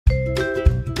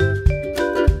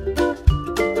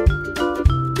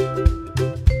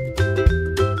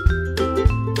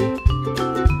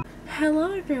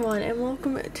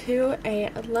to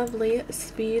a lovely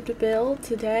speed build.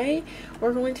 Today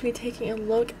we're going to be taking a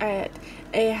look at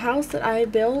a house that I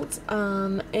built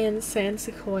in San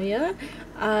Sequoia.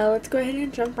 Let's go ahead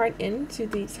and jump right into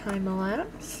the time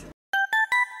lapse.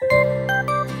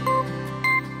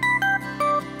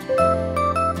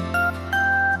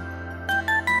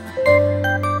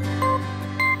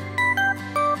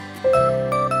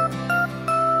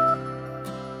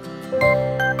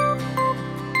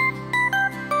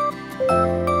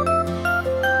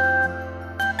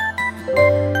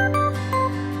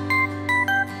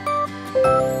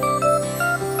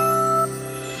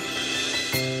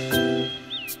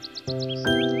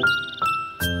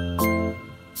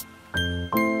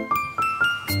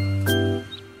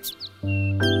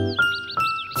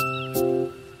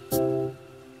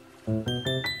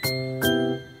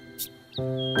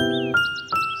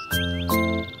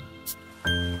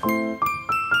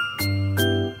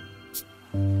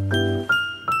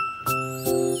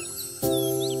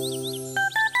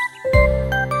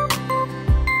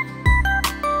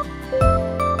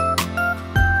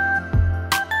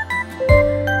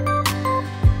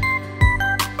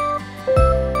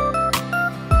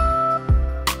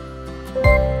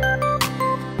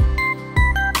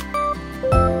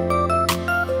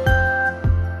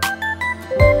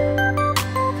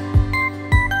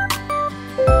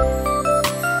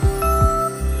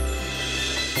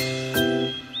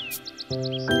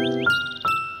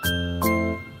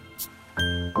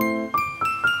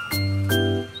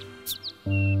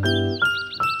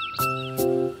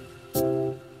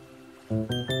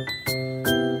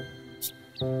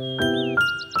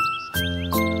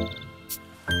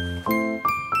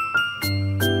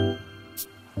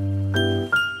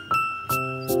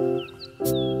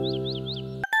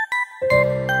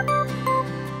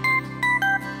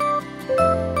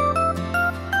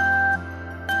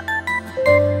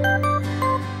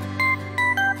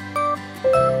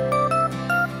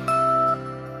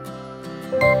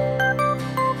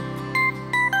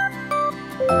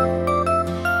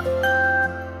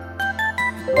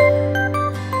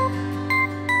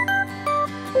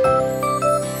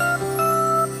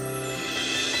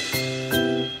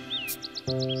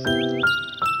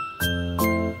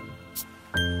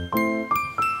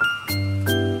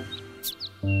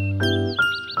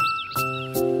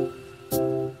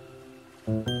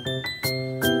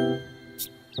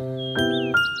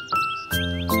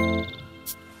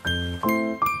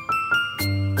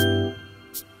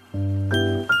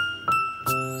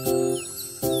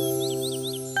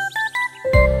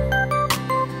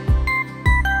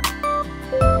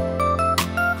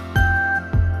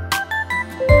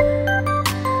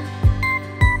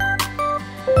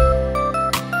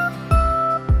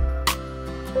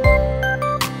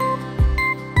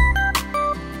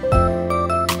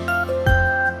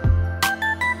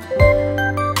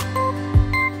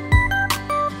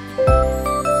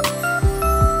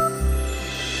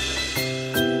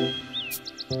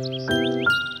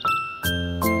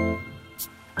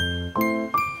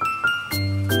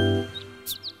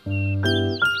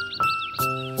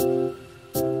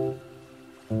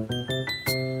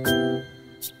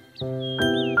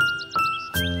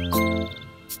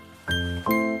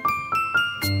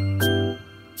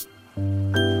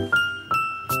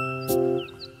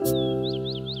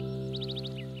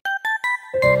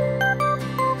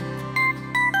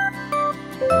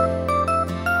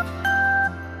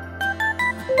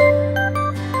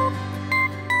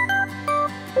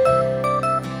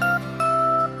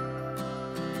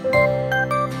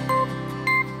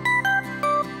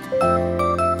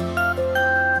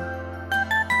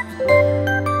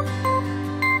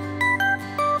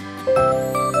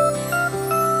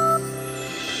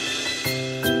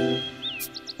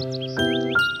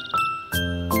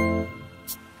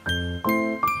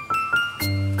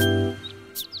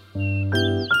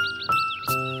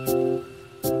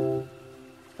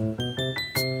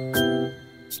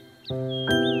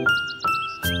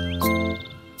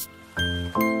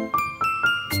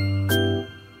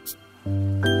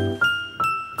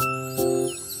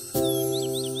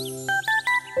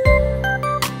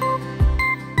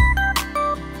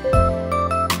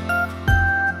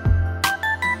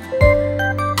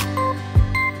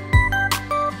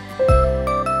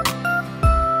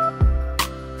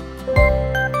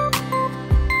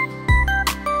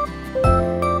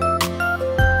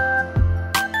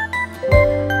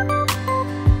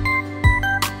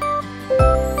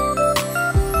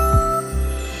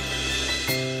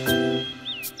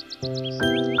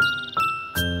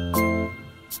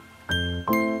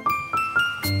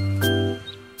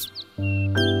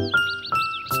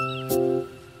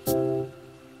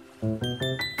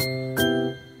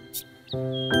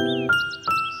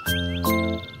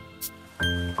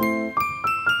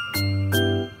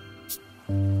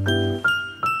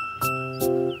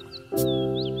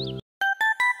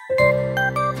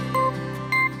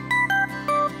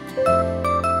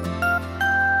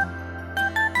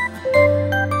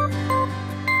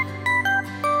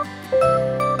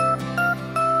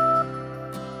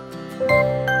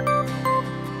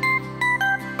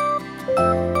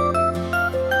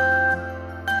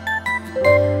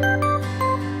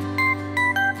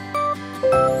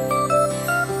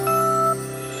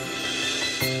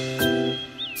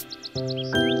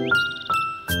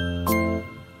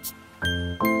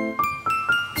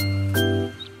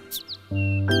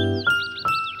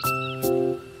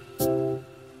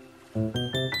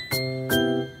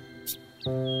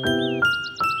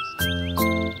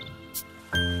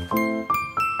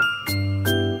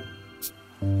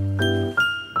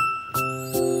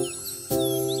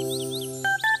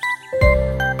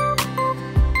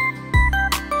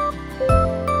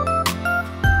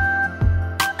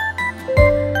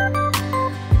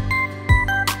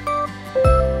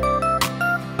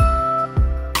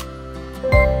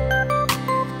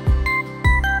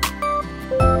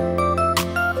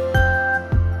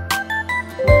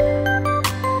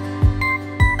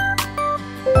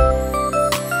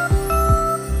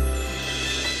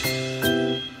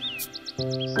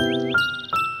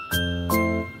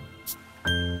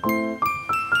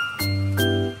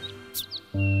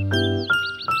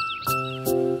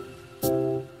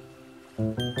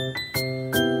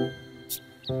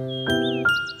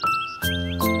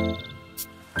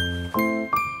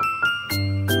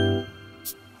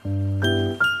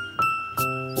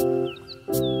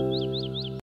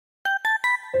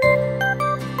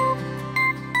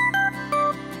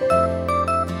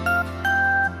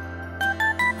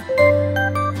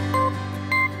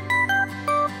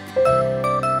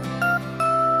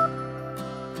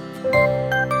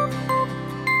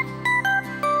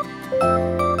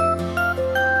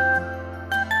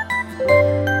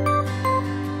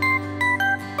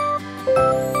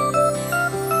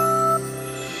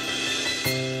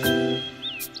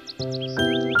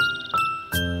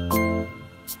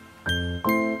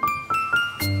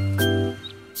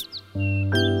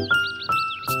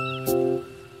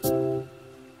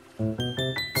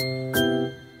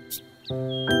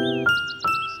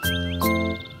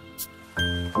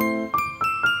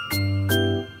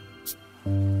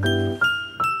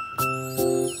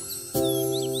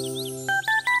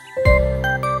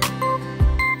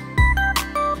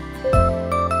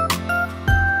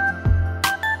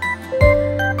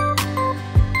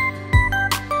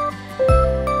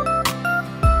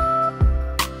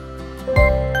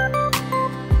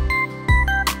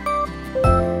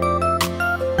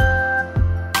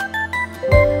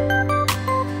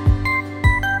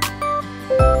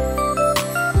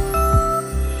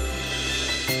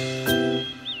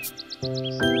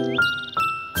 Bye.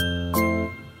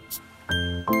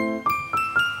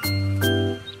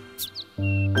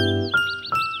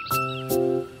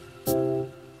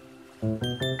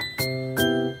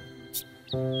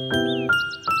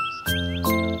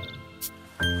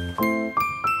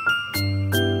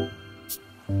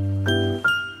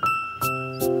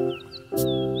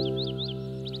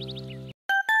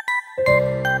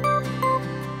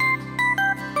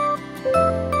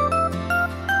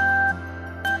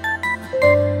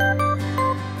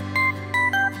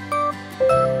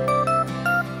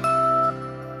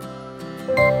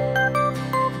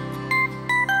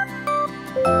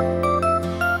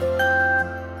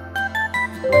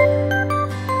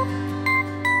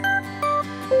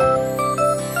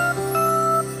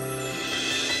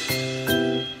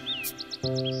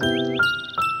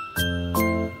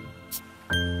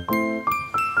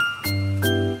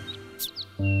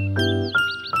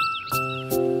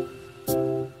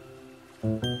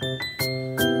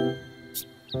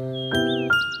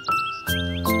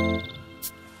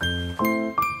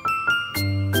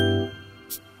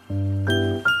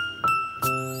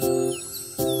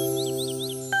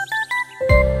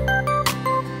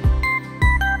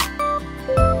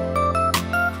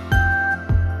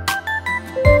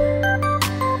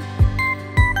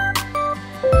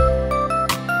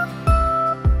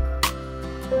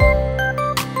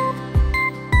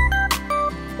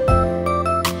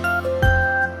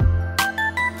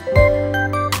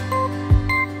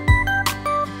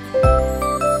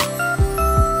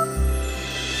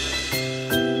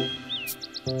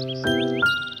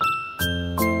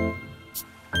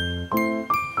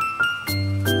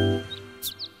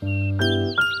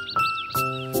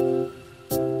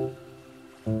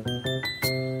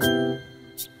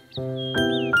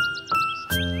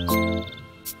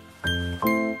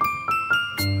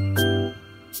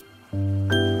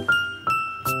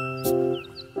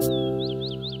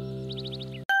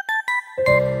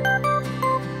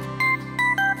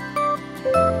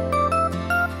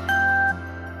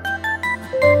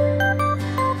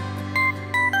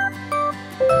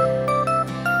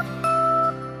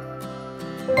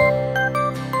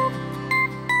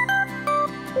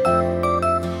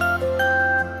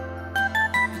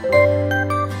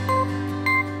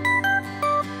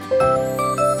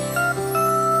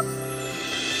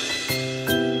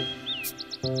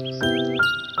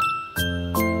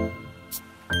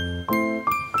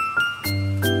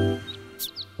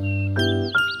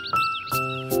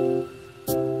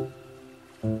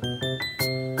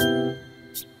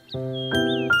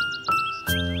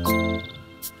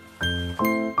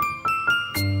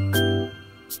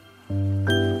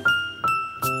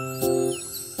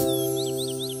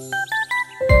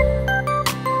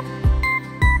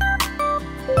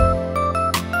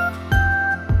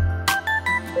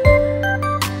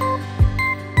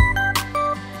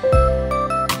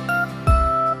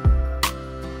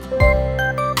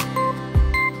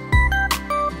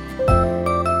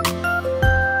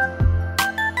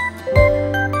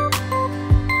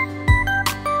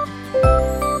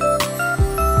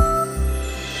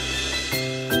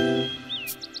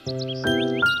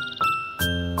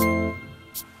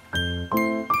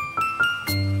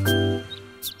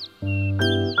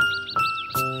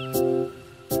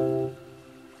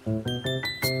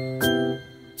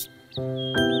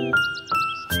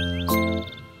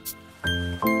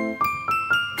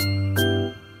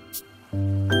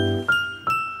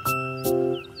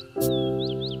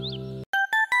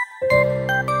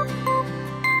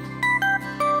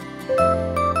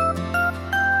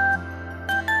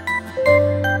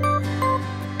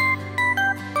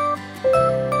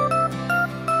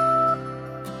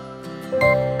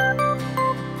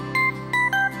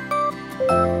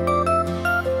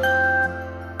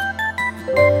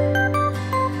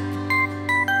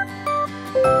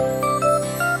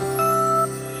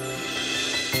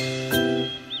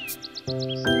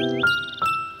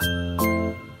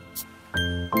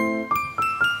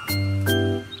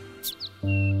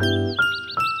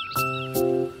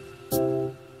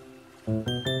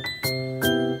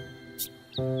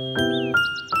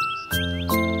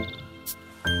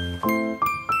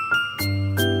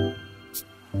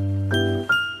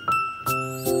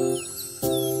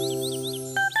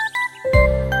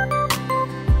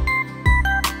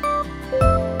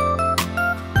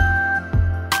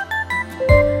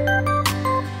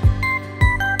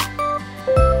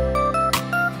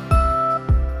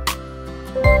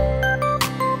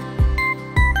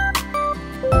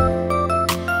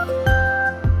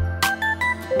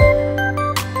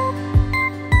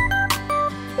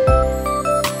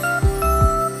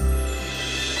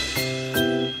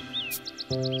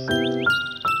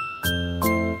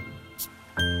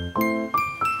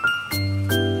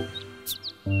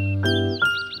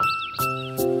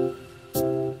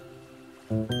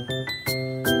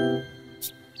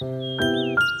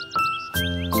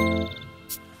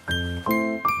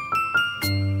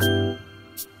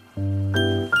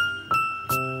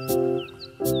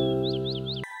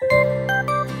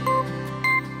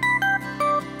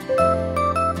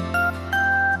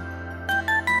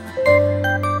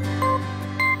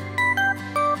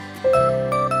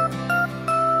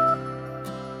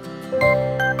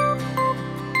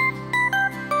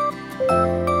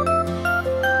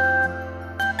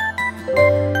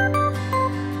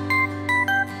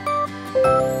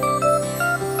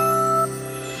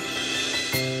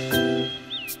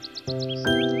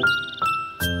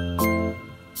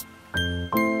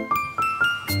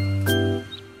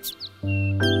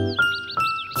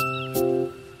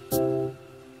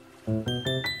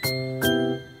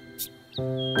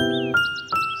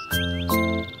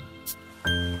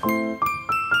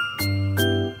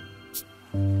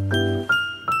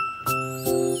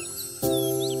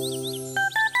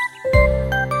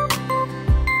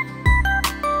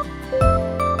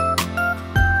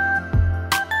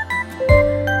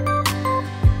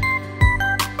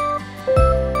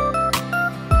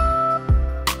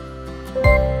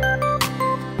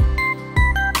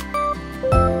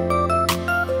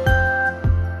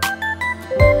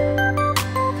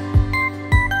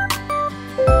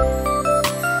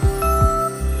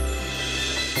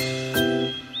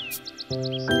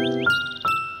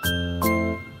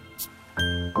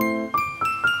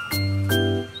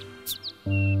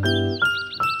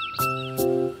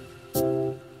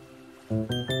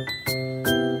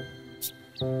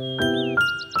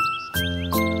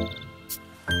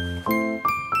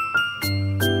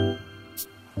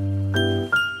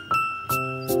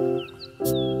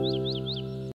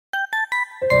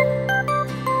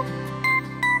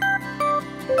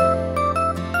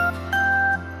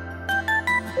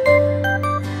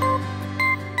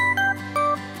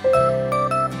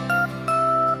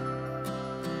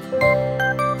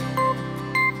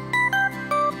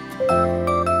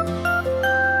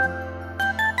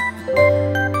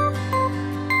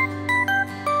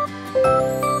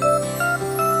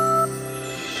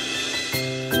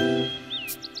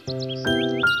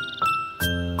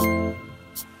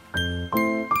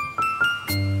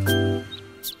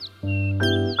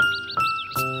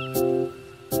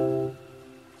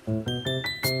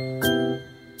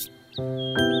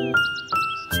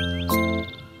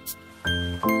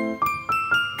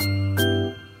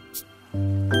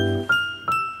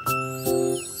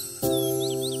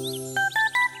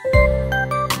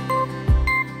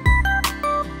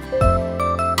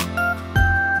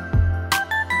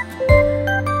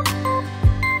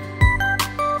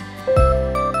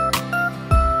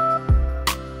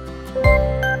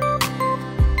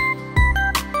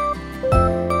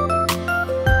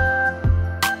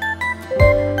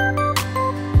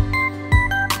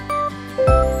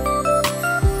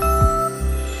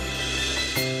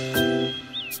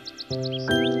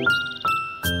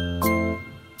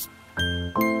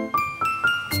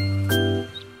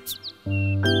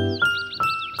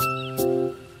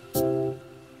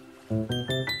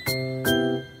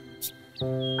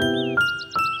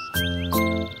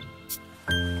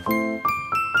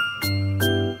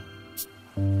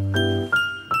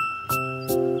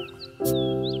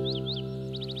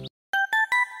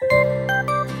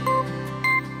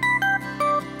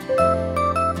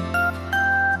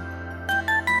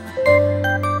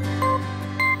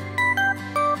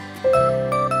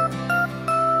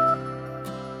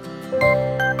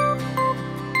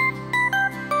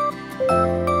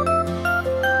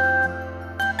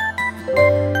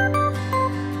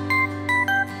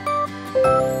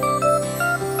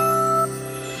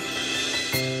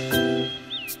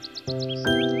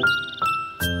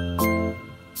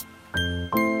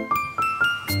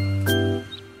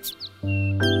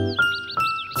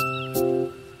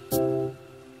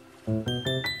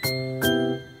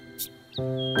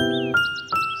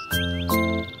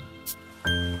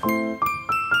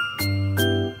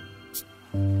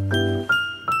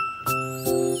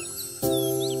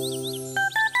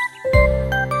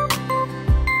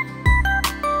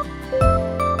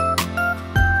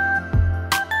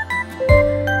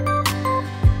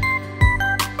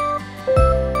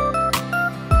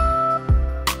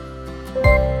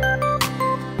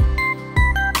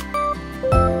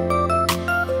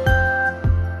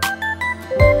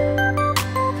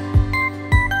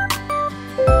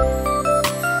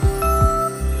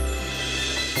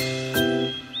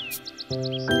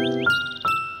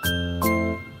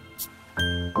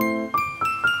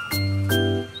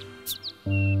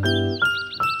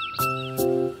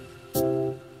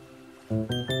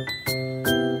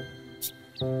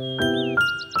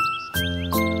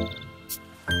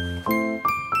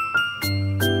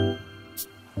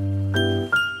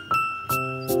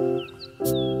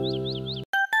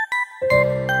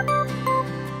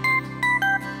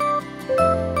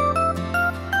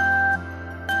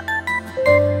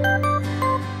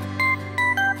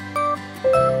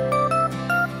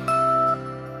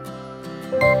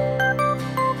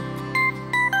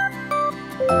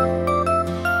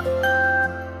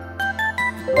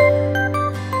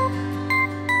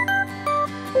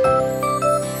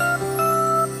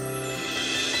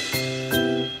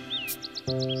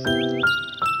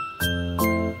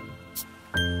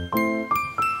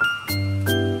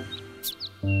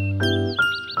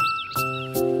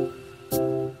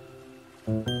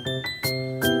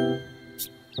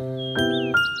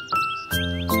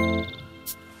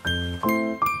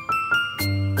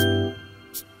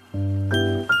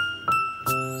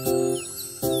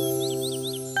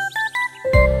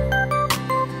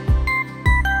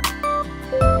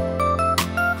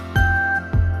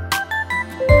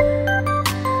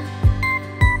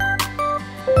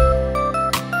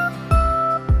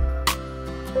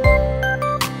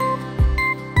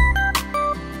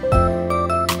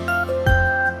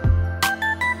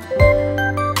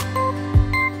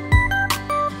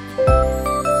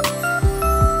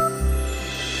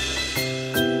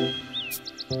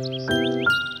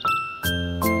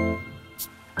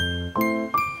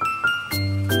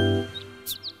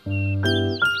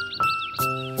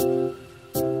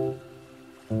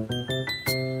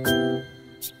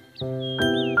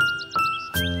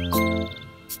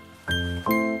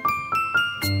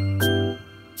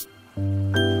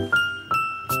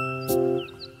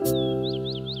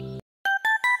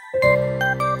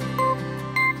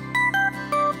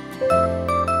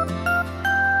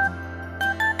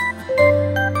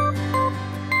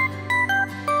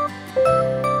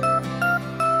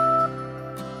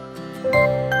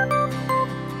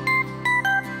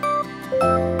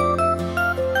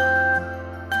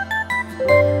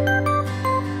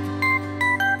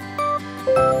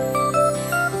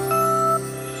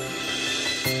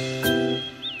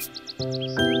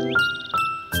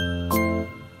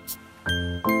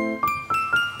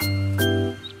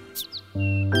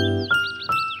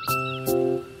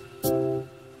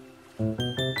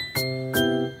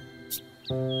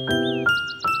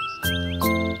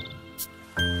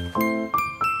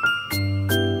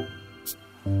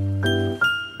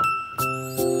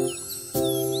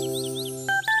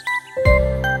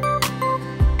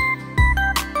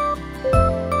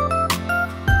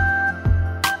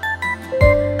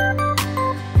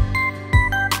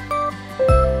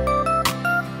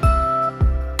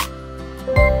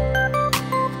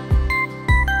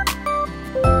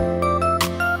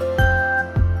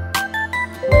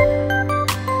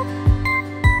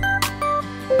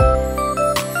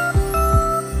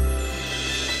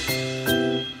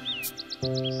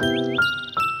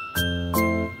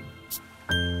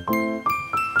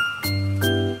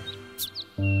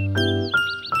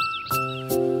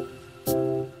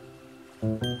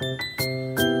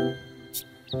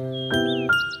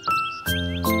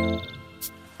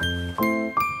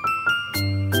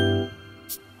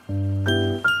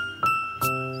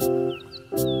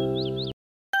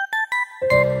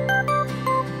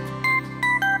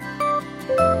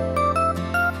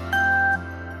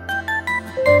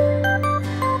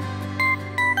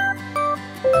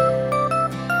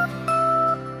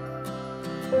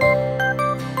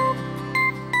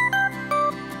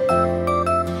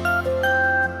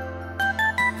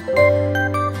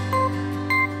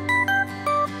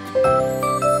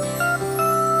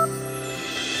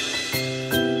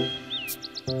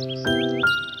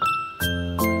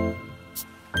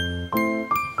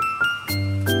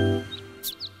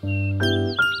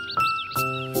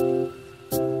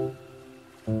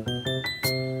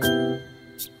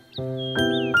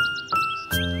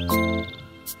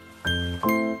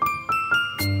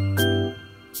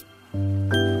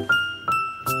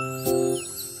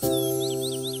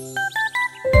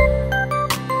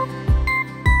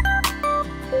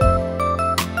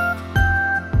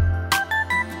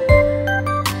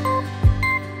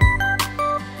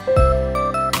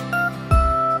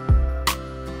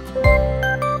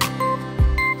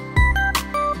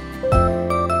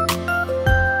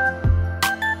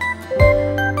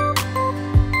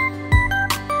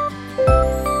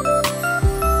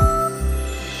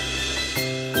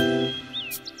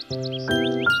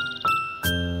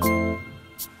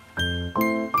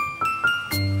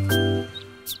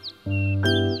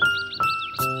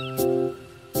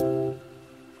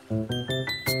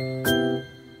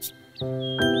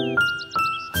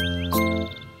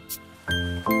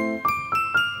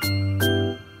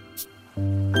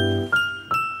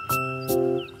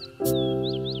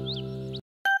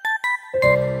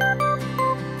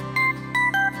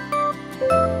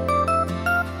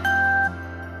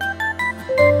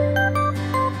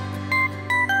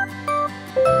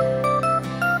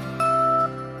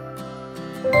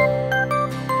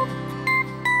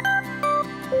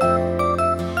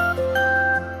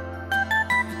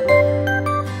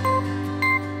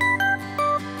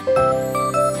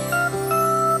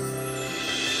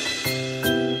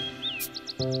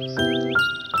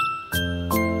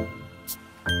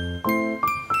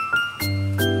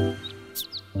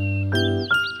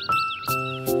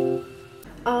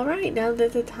 Alright, now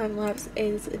that the time lapse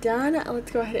is done,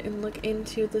 let's go ahead and look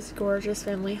into this gorgeous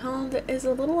family home that is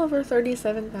a little over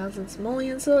 37,000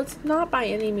 simoleons, so it's not by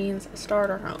any means a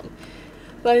starter home.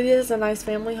 But it is a nice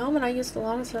family home, and I used a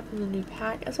lot of stuff from the new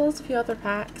pack, as well as a few other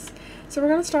packs. So we're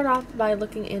going to start off by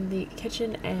looking in the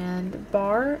kitchen and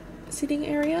bar seating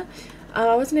area.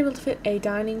 I wasn't able to fit a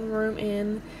dining room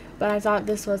in, but I thought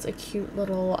this was a cute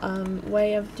little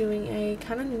way of doing a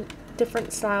kind of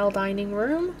different style dining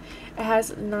room. It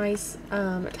has nice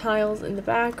tiles in the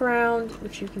background,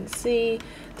 which you can see.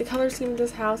 The color scheme of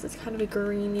this house is kind of a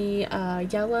greeny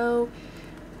yellow,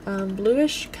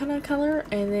 bluish kind of color.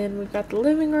 And then we've got the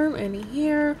living room in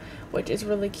here, which is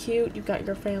really cute. You've got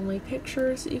your family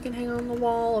pictures that you can hang on the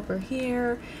wall over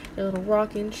here, your little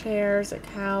rocking chairs, a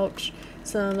couch,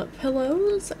 some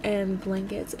pillows and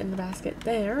blankets in the basket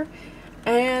there.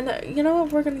 And you know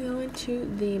what, we're going to go into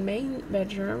the main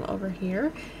bedroom over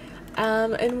here.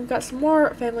 And we've got some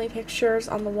more family pictures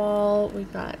on the wall.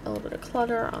 We've got a little bit of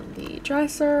clutter on the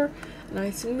dresser, a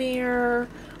nice mirror.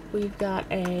 We've got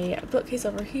a bookcase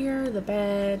over here, the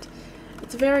bed.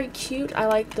 It's very cute. I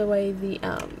like the way the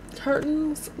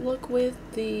curtains look with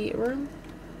the room.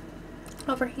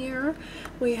 Over here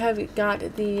we have got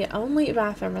the only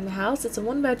bathroom in the house. It's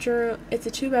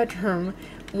a two bedroom,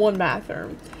 one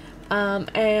bathroom.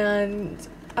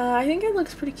 I think it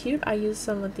looks pretty cute. I used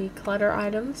some of the clutter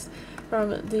items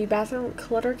from the bathroom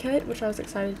clutter kit, which I was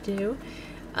excited to do.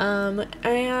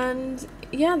 And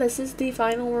yeah, this is the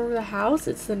final room of the house.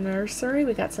 It's the nursery.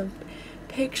 We got some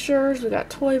pictures. We got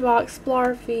toy box,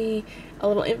 Blarfy, a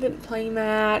little infant play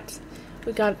mat.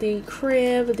 We got the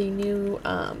crib, the new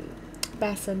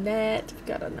bassinet. We've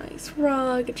got a nice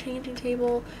rug, a changing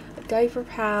table, a diaper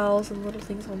pal, some little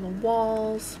things on the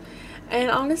walls. And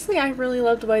honestly, I really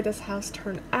love the way this house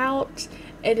turned out.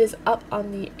 It is up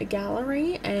on the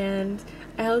gallery, and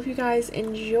I hope you guys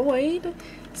enjoyed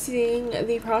seeing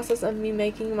the process of me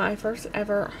making my first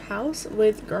ever house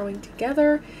with Growing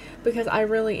Together, because I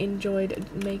really enjoyed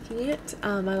making it.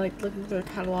 I liked looking through the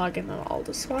catalog and all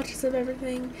the swatches of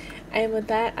everything. And with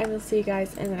that, I will see you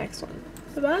guys in the next one.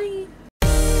 Bye-bye!